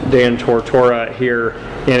Dan Tortora here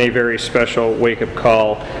in a very special wake-up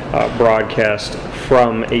call broadcast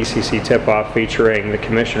from ACC Tip-Off featuring the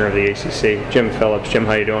commissioner of the ACC, Jim Phillips. Jim,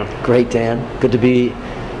 how you doing? Great, Dan. Good to be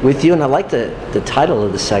with you, and I like the title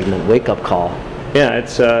of the segment, Wake Up Call. Yeah,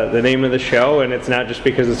 it's the name of the show, and it's not just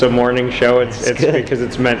because it's a morning show. It's because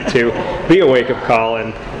it's meant to be a wake-up call,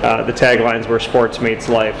 and the taglines were sports meets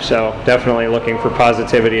life. So definitely looking for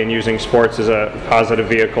positivity and using sports as a positive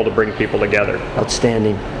vehicle to bring people together.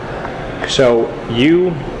 Outstanding. So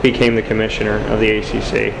you became the commissioner of the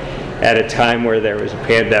ACC at a time where there was a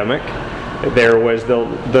pandemic. There was the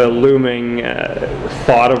looming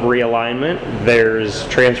thought of realignment. There's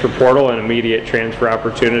transfer portal and immediate transfer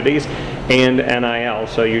opportunities, and NIL.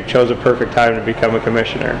 So you chose a perfect time to become a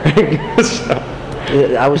commissioner. So.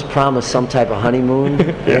 I was promised some type of honeymoon,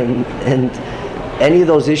 and any of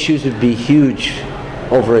those issues would be huge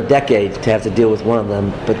over a decade to have to deal with one of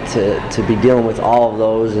them, but to be dealing with all of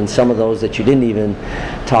those and some of those that you didn't even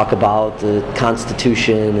talk about, the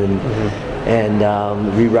Constitution and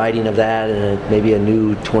rewriting of that, and maybe a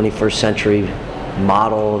new 21st century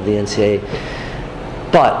model of the NCAA.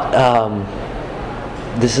 But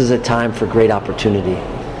this is a time for great opportunity.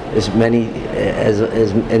 As many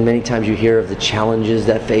times you hear of the challenges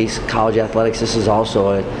that face college athletics, this is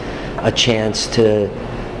also a chance to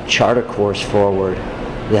chart a course forward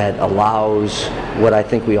that allows what I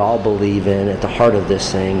think we all believe in at the heart of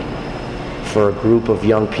this thing, for a group of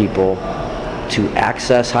young people to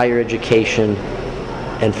access higher education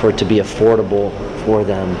and for it to be affordable for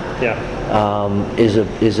them.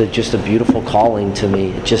 Is just a beautiful calling to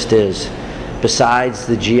me. It just is. Besides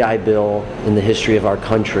the GI Bill in the history of our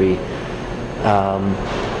country,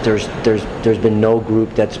 there's been no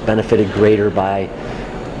group that's benefited greater by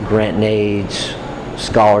grant and aids,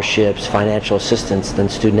 scholarships, financial assistance than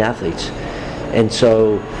student athletes. And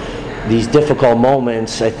so these difficult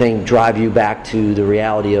moments, I think, drive you back to the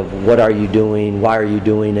reality of what are you doing, why are you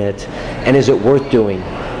doing it, and is it worth doing?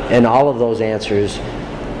 And all of those answers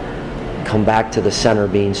come back to the center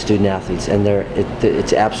being student athletes, and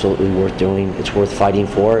it's absolutely worth doing. It's worth fighting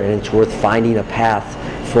for, and it's worth finding a path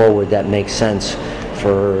forward that makes sense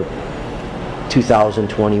for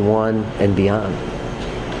 2021 and beyond.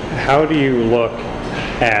 How do you look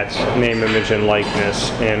at name, image, and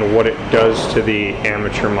likeness and what it does to the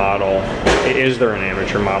amateur model? Is there an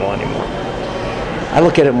amateur model anymore? I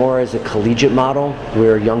look at it more as a collegiate model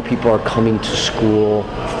where young people are coming to school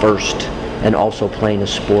first and also playing a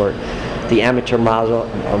sport. The amateur model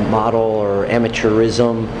or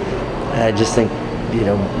amateurism, I just think,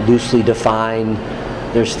 loosely defined.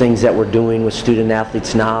 There's things that we're doing with student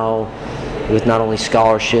athletes now with not only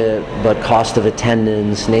scholarship but cost of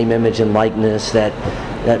attendance, name, image, and likeness that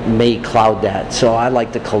may cloud that. So I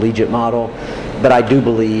like the collegiate model, but I do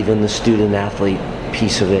believe in the student athlete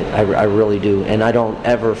piece of it. I really do, and I don't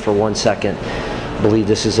ever for one second believe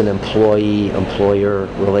this is an employee-employer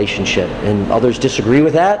relationship. And others disagree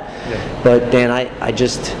with that, but Dan,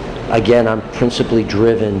 I'm principally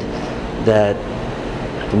driven that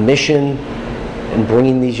the mission in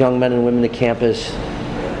bringing these young men and women to campus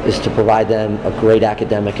is to provide them a great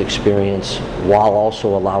academic experience while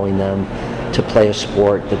also allowing them to play a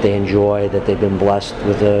sport that they enjoy, that they've been blessed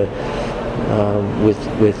with a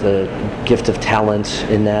gift of talents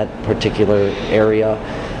in that particular area,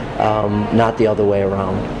 not the other way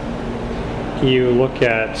around. You look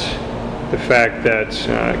at the fact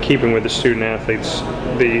that, keeping with the student athletes,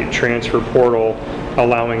 the transfer portal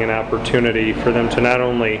allowing an opportunity for them to not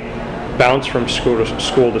only bounce from school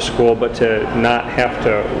to school, but to not have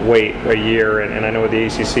to wait a year. And I know with the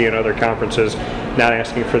ACC and other conferences not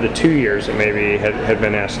asking for the 2 years that maybe had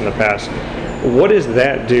been asked in the past. What does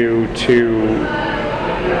that do to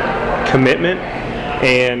commitment?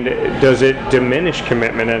 And does it diminish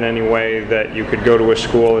commitment in any way that you could go to a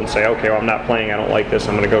school and say, okay, well, I'm not playing, I don't like this,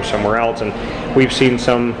 I'm going to go somewhere else? And we've seen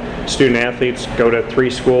some student athletes go to 3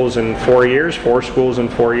 schools in 4 years, 4 schools in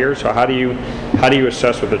 4 years. So how do you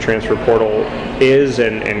assess what the transfer portal is,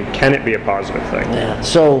 and can it be a positive thing? Yeah.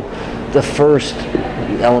 So the first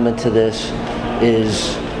element to this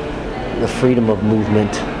is the freedom of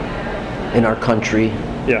movement in our country,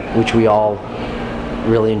 which we all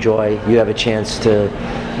really enjoy. You have a chance to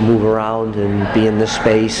move around and be in this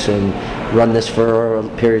space and run this for a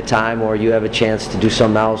period of time, or you have a chance to do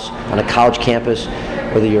something else on a college campus,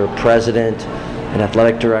 whether you're a president, an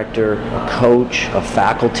athletic director, a coach, a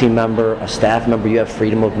faculty member, a staff member. You have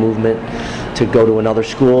freedom of movement to go to another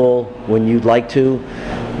school when you'd like to.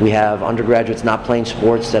 We have undergraduates not playing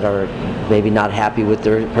sports that are maybe not happy with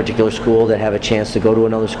their particular school that have a chance to go to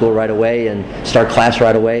another school right away and start class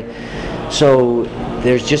right away. So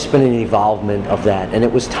there's just been an evolvement of that, and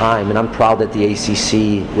it was time, and I'm proud that the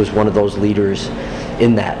ACC was one of those leaders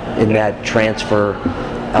in that transfer,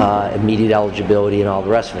 immediate eligibility, and all the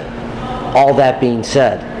rest of it. All that being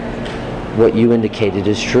said, what you indicated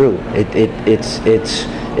is true.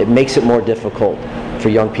 It makes it more difficult for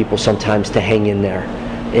young people sometimes to hang in there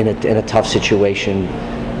in a tough situation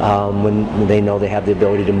when they know they have the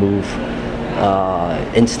ability to move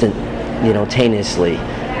instantaneously.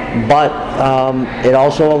 But it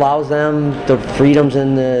also allows them the freedoms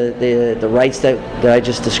and the rights that I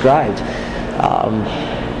just described.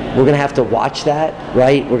 We're going to have to watch that,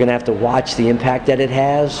 right? We're going to have to watch the impact that it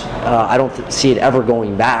has. I don't see it ever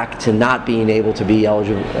going back to not being able to be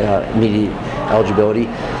immediate eligibility,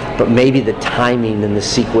 but maybe the timing and the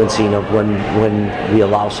sequencing of when we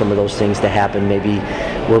allow some of those things to happen, maybe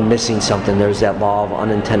we're missing something. There's that law of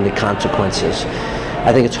unintended consequences.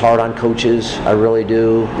 I think it's hard on coaches. I really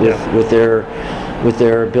do, with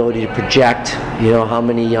their ability to project, how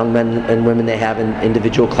many young men and women they have in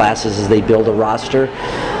individual classes as they build a roster.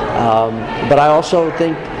 But I also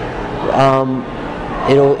think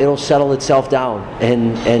it'll settle itself down,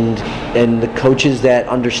 and the coaches that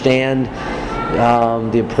understand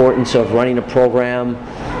the importance of running a program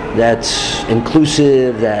that's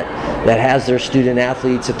inclusive, that has their student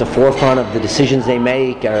athletes at the forefront of the decisions they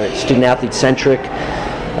make, are student athlete centric.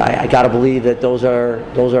 I got to believe that those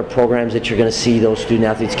are programs that you're going to see those student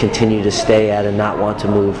athletes continue to stay at and not want to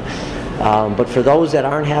move. But for those that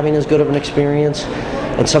aren't having as good of an experience,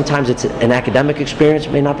 and sometimes it's an academic experience,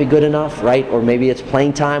 it may not be good enough, right? Or maybe it's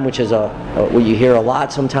playing time, which is what you hear a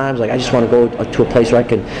lot sometimes. Like, I just want to go to a place where I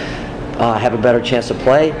can have a better chance to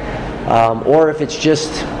play. Or if it's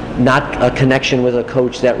just not a connection with a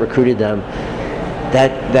coach that recruited them,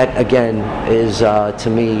 that again is, to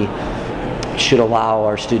me, should allow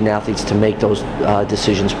our student athletes to make those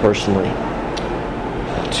decisions personally.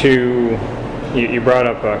 You brought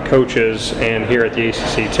up coaches, and here at the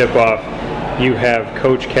ACC tip-off, you have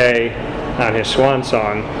Coach K on his swan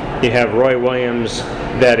song. You have Roy Williams,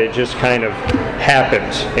 that it just kind of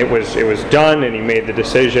happened. It was done, and he made the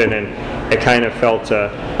decision, and it kind of felt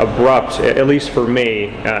abrupt, at least for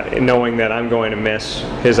me, knowing that I'm going to miss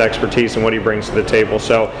his expertise and what he brings to the table.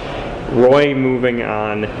 So Roy moving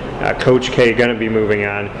on, Coach K going to be moving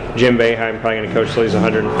on, Jim Boeheim probably going to coach till he's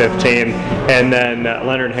 115, and then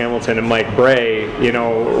Leonard Hamilton and Mike Brey.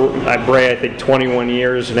 Brey, I think 21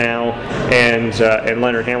 years now, and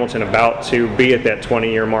Leonard Hamilton about to be at that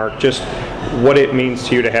 20-year mark. Just what it means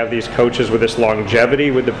to you to have these coaches with this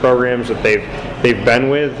longevity with the programs that they've been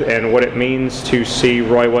with, and what it means to see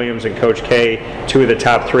Roy Williams and Coach K, two of the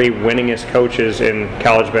top three winningest coaches in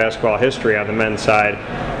college basketball history on the men's side,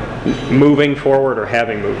 moving forward or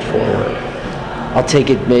having moved forward. I'll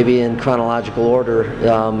take it maybe in chronological order,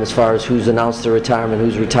 as far as who's announced their retirement,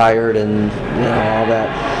 who's retired, and all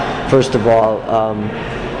that. First of all,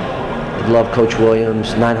 I love Coach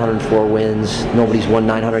Williams. 904 wins. Nobody's won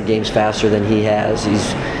 900 games faster than he has.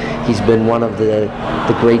 He's been one of the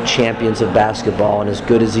great champions of basketball, and as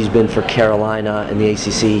good as he's been for Carolina and the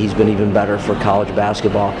ACC, he's been even better for college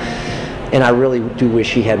basketball. And I really do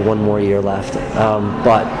wish he had one more year left.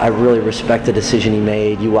 But I really respect the decision he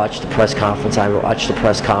made. You watched the press conference. I watched the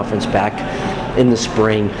press conference back in the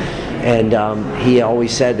spring. And he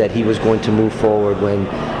always said that he was going to move forward when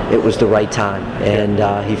it was the right time. And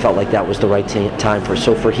he felt like that was the right time for.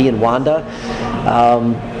 So for he and Wanda, I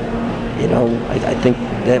think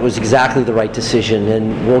that was exactly the right decision.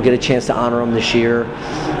 And we'll get a chance to honor him this year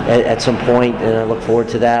at some point, and I look forward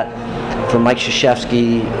to that. For Mike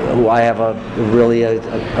Krzyzewski, who I have a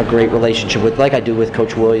great relationship with, like I do with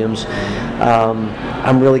Coach Williams,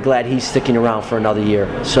 I'm really glad he's sticking around for another year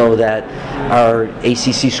so that our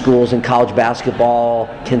ACC schools and college basketball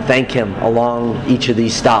can thank him along each of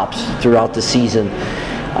these stops throughout the season.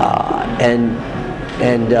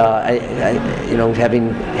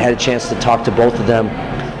 Having had a chance to talk to both of them,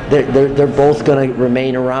 they're both going to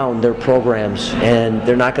remain around their programs, and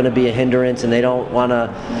they're not going to be a hindrance, and they don't want to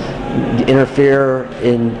interfere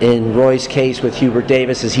in Roy's case with Hubert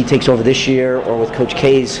Davis as he takes over this year, or with Coach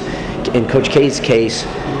K's case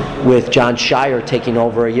with John Shire taking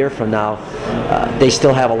over a year from now. They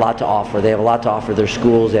still have a lot to offer. They have a lot to offer their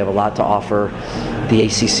schools. They have a lot to offer the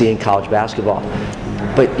ACC and college basketball.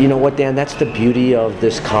 But you know what, Dan? That's the beauty of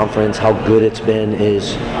this conference, how good it's been,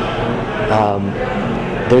 is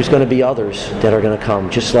there's going to be others that are going to come,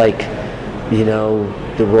 just like,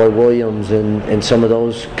 the Roy Williams and some of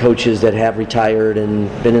those coaches that have retired and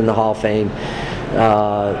been in the Hall of Fame.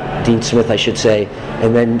 Dean Smith, I should say,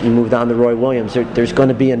 and then you moved on to Roy Williams. There's going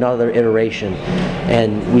to be another iteration,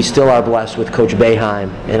 and we still are blessed with Coach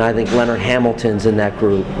Boeheim, and I think Leonard Hamilton's in that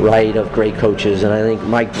group, right, of great coaches, and I think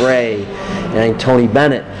Mike Bray, and I think Tony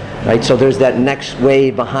Bennett, right? So there's that next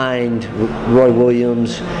wave behind Roy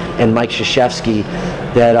Williams and Mike Krzyzewski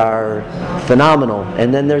that are phenomenal,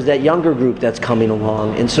 and then there's that younger group that's coming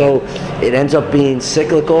along, and so it ends up being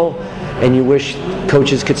cyclical, and you wish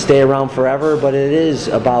coaches could stay around forever, but it is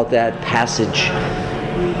about that passage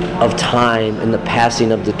of time and the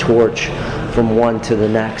passing of the torch from one to the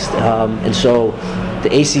next. And so the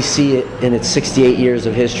ACC in its 68 years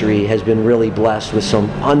of history has been really blessed with some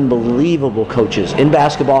unbelievable coaches in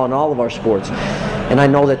basketball and all of our sports. And I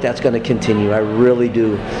know that that's going to continue. I really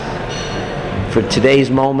do. For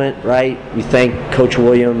today's moment, right, we thank Coach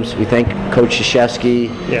Williams, we thank Coach Krzyzewski,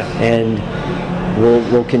 and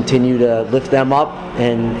we'll continue to lift them up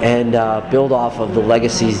and build off of the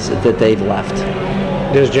legacies that they've left.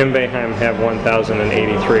 Does Jim Boeheim have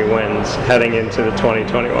 1,083 wins heading into the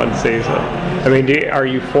 2021 season? I mean, are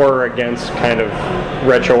you for or against kind of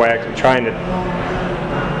retroactive, trying to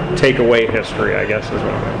take away history, I guess is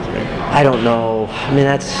what I'm asking. I don't know. I mean,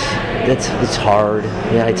 it's hard.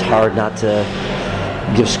 Yeah, it's hard not to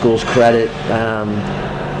give schools credit. I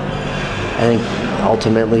think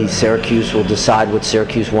ultimately Syracuse will decide what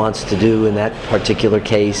Syracuse wants to do in that particular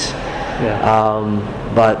case.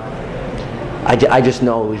 Yeah. But I just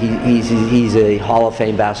know he's a Hall of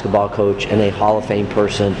Fame basketball coach and a Hall of Fame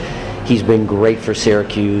person. He's been great for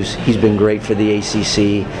Syracuse. He's been great for the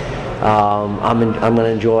ACC. I'm going to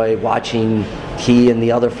enjoy watching he and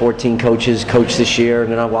the other 14 coaches coach this year. I'm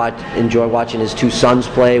going to enjoy watching his two sons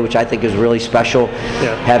play, which I think is really special.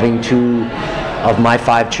 Yeah. Having two of my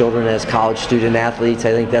 5 children as college student athletes,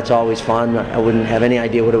 I think that's always fun. I wouldn't have any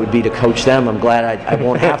idea what it would be to coach them. I'm glad I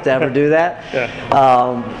won't have to ever do that.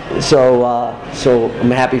 Yeah. So I'm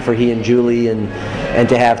happy for he and Julie and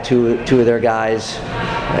to have two of their guys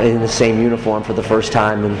in the same uniform for the first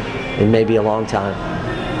time in maybe a long time.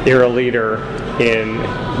 You're a leader in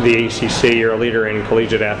the ACC, you're a leader in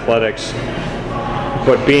collegiate athletics,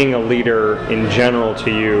 but being a leader in general to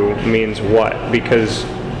you means what? Because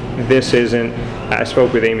this isn't, I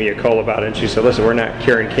spoke with Amy Yacola about it, and she said, listen, we're not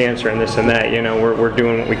curing cancer and this and that, we're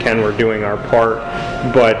doing what we can, we're doing our part,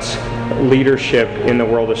 but leadership in the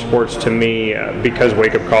world of sports to me, because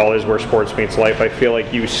Wake Up Call is where sports meets life, I feel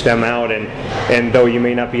like you stem out, and though you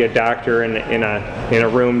may not be a doctor in a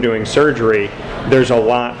room doing surgery, there's a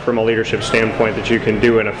lot from a leadership standpoint that you can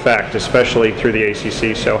do in effect, especially through the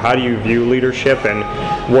ACC. So how do you view leadership, and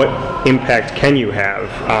what impact can you have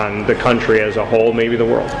on the country as a whole, maybe the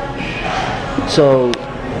world? So,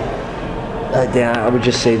 Dan, I would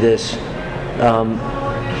just say this.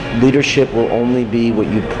 Leadership will only be what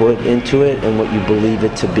you put into it and what you believe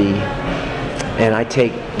it to be. And I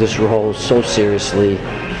take this role so seriously.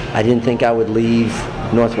 I didn't think I would leave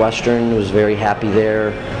Northwestern. I was very happy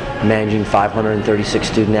there, managing 536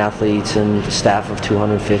 student athletes and a staff of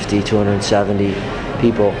 250, 270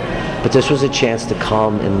 people. But this was a chance to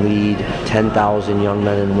come and lead 10,000 young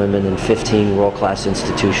men and women in 15 world-class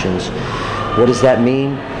institutions. What does that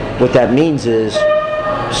mean? What that means is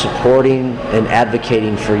supporting and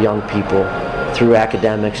advocating for young people through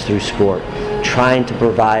academics, through sport, trying to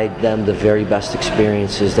provide them the very best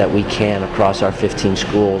experiences that we can across our 15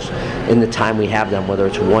 schools in the time we have them, whether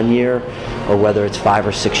it's 1 year or whether it's 5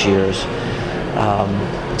 or 6 years,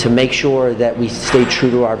 to make sure that we stay true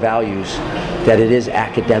to our values, that it is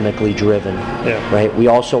academically driven, right? We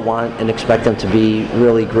also want and expect them to be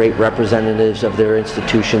really great representatives of their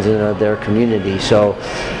institutions and of their community. So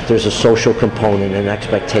there's a social component and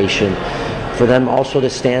expectation for them also to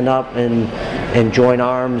stand up and join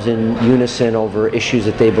arms in unison over issues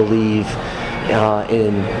that they believe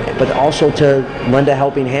in, but also to lend a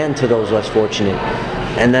helping hand to those less fortunate,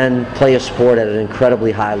 and then play a sport at an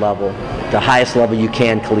incredibly high level, the highest level you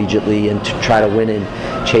can collegiately, and to try to win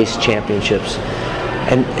and chase championships.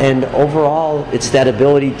 And overall, it's that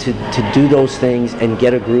ability to do those things and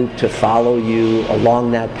get a group to follow you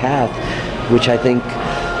along that path, which I think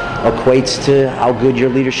equates to how good your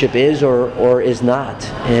leadership is or is not.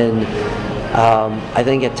 And I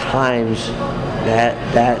think at times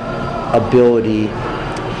that ability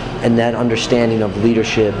and that understanding of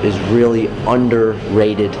leadership is really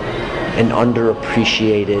underrated and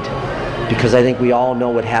underappreciated, because I think we all know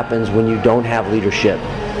what happens when you don't have leadership.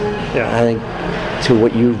 Yeah. I think to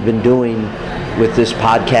what you've been doing with this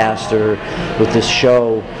podcast or with this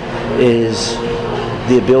show is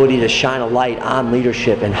the ability to shine a light on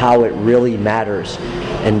leadership and how it really matters,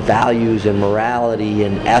 and values and morality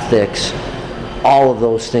and ethics, all of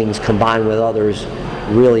those things combined with others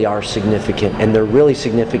really are significant. And they're really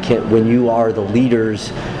significant when you are the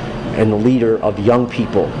leaders and the leader of young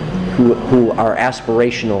people who are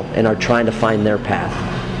aspirational and are trying to find their path.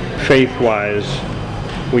 Faith-wise,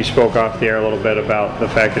 we spoke off the air a little bit about the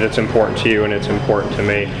fact that it's important to you and it's important to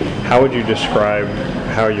me. How would you describe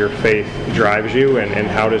how your faith drives you, and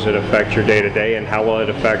how does it affect your day-to-day, and how will it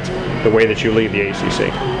affect the way that you lead the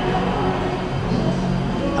ACC?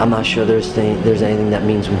 I'm not sure there's anything that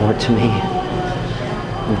means more to me.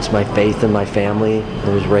 It's my faith in my family. I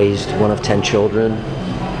was raised one of 10 children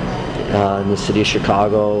in the city of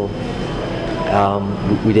Chicago.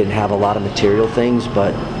 We didn't have a lot of material things,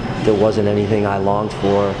 but there wasn't anything I longed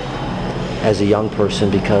for as a young person,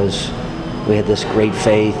 because we had this great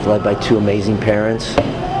faith led by two amazing parents,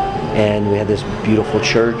 and we had this beautiful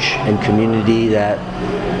church and community that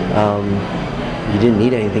you didn't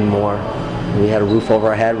need anything more. We had a roof over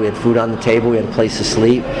our head, we had food on the table, we had a place to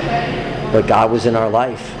sleep, but God was in our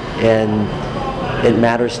life. And it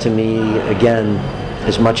matters to me, again,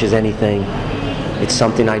 as much as anything. It's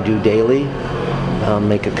something I do daily,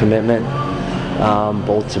 make a commitment,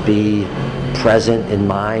 both to be present in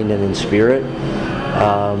mind and in spirit.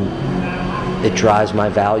 It drives my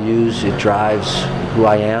values, it drives who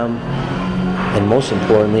I am, and most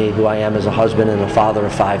importantly, who I am as a husband and a father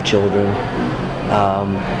of 5 children.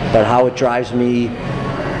 But how it drives me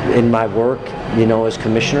in my work, as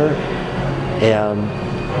commissioner,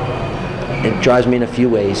 it drives me in a few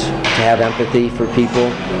ways. To have empathy for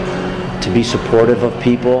people, to be supportive of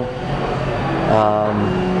people,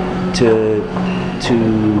 to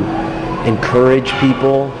encourage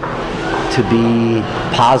people, to be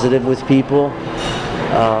positive with people,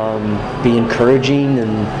 be encouraging,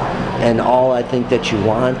 and all I think that you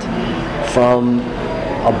want from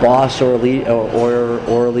a boss or a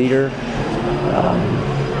leader.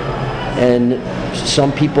 And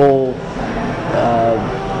some people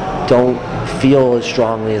don't feel as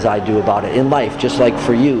strongly as I do about it in life, just like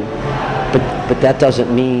for you. But that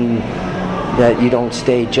doesn't mean that you don't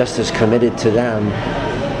stay just as committed to them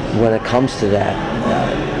when it comes to that.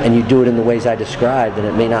 And you do it in the ways I described, and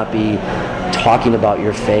it may not be talking about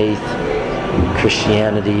your faith,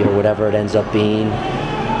 Christianity, or whatever it ends up being.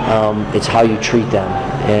 It's how you treat them.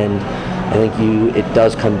 And I think it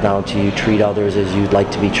does come down to you treat others as you'd like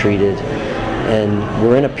to be treated. And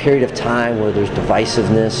we're in a period of time where there's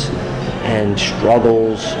divisiveness and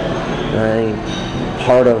struggles. And I think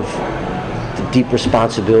part of the deep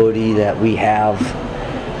responsibility that we have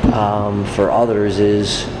for others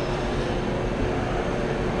is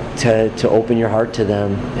to open your heart to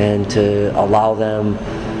them and to allow them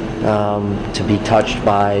to be touched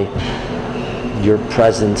by your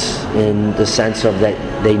presence, in the sense of that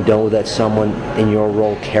they know that someone in your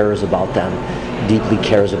role cares about them, deeply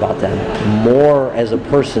cares about them, more as a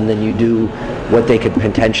person than you do what they could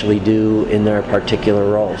potentially do in their particular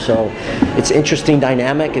role. So it's an interesting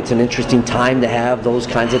dynamic. It's an interesting time to have those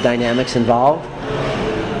kinds of dynamics involved.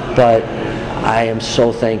 But I am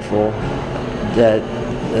so thankful that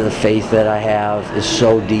the faith that I have is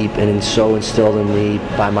so deep and so instilled in me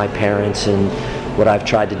by my parents, and what I've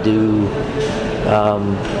tried to do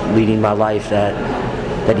leading my life,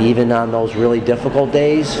 that even on those really difficult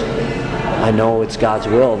days, I know it's God's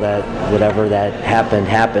will that whatever that happened,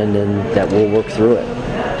 and that we'll work through it.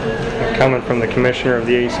 Coming from the commissioner of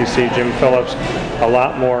the ACC, Jim Phillips, a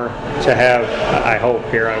lot more to have, I hope,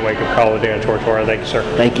 here on Wake Up Call with Dan Tortora. Thank you, sir.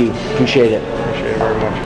 Thank you. Appreciate it. Appreciate it very much.